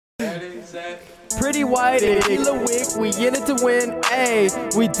Pretty White KeyloWick, we in it to win, ayy.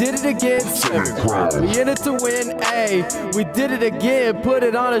 We did it again, we in it to win, ayy. We did it again, put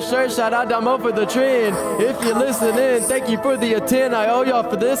it on a shirt, shout out Damo for the trend. If you're listening, thank you for the attend. I owe y'all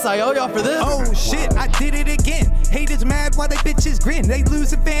for this, I owe y'all for this. Oh shit, I did it again. Haters mad while they bitches grin. They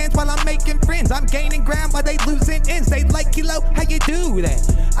losing fans while I'm making friends. I'm gaining ground while they losing ends. They like Kilo, how you do that?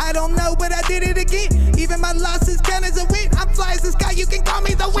 I don't know, but I did it again. Even my losses count as a win. I'm fly as the sky, you can call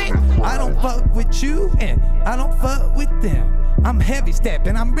me the wind. I don't fuck with you and I don't fuck with them. I'm heavy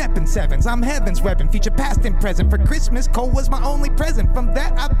stepping, I'm reppin' sevens, I'm heaven's weapon, feature past and present. For Christmas, Cole was my only present. From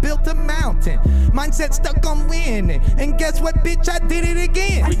that, I built a mountain. Mindset stuck on winning. And guess what, bitch, I did it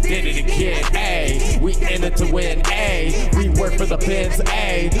again. We did it again, ayy. We in it to win, ayy. We work for the pins,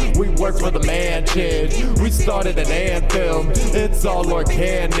 ayy. We work for the mansion. We started an anthem, it's all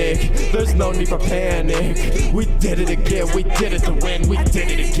organic. There's no need for panic. We did it again, we did it to win. We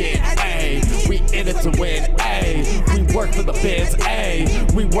did it again, ayy. We in it to win, ayy. We work for the pins, ayy.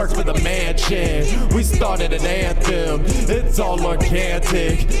 We work for the mansion. We started an anthem, it's all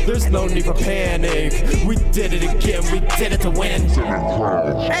organic. There's no need for panic. We did it again, we did it to win.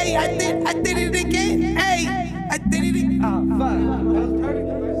 Hey, I did it again. Hey, I did it again. Oh, fuck.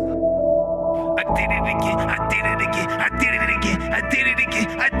 I did it again, I did it again, I did it again, I did it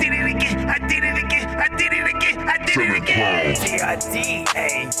again, I did it again, I did it again, I did it again, I did it again. G-I-D,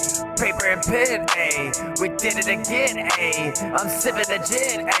 ayy. Paper and pen, ayy. We did it again, ayy. I'm sipping the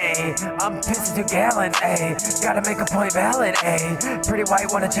gin, ayy. I'm pissing 2 gallon, ayy. Gotta make a point valid, ayy. Pretty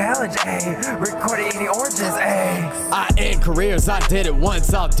White want a challenge, ayy. Recording eating oranges, ayy. I end careers, I did it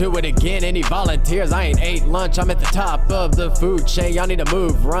once, I'll do it again. Any volunteers? I ain't ate lunch, I'm at the top of the food chain. Y'all need to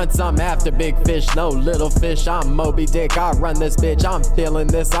move, runts, I'm after big fish, no little fish. I'm Moby Dick, I run this bitch, I'm feeling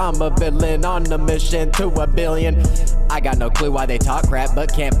this. I'm a villain on a mission to 1 billion. I got no clue why they talk crap,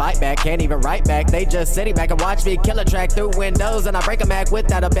 but can't bite back, can't even write back. They just sitting back and watch me kill a track through windows, and I break a Mac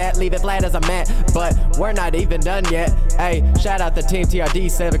without a bat, leave it flat as a mat. But we're not even done yet. Hey, shout out the team TRD,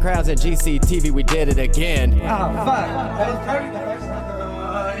 7 Crowns Ent GCTV, we did it again. Oh fuck.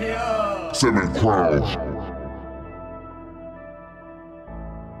 7 Crowns.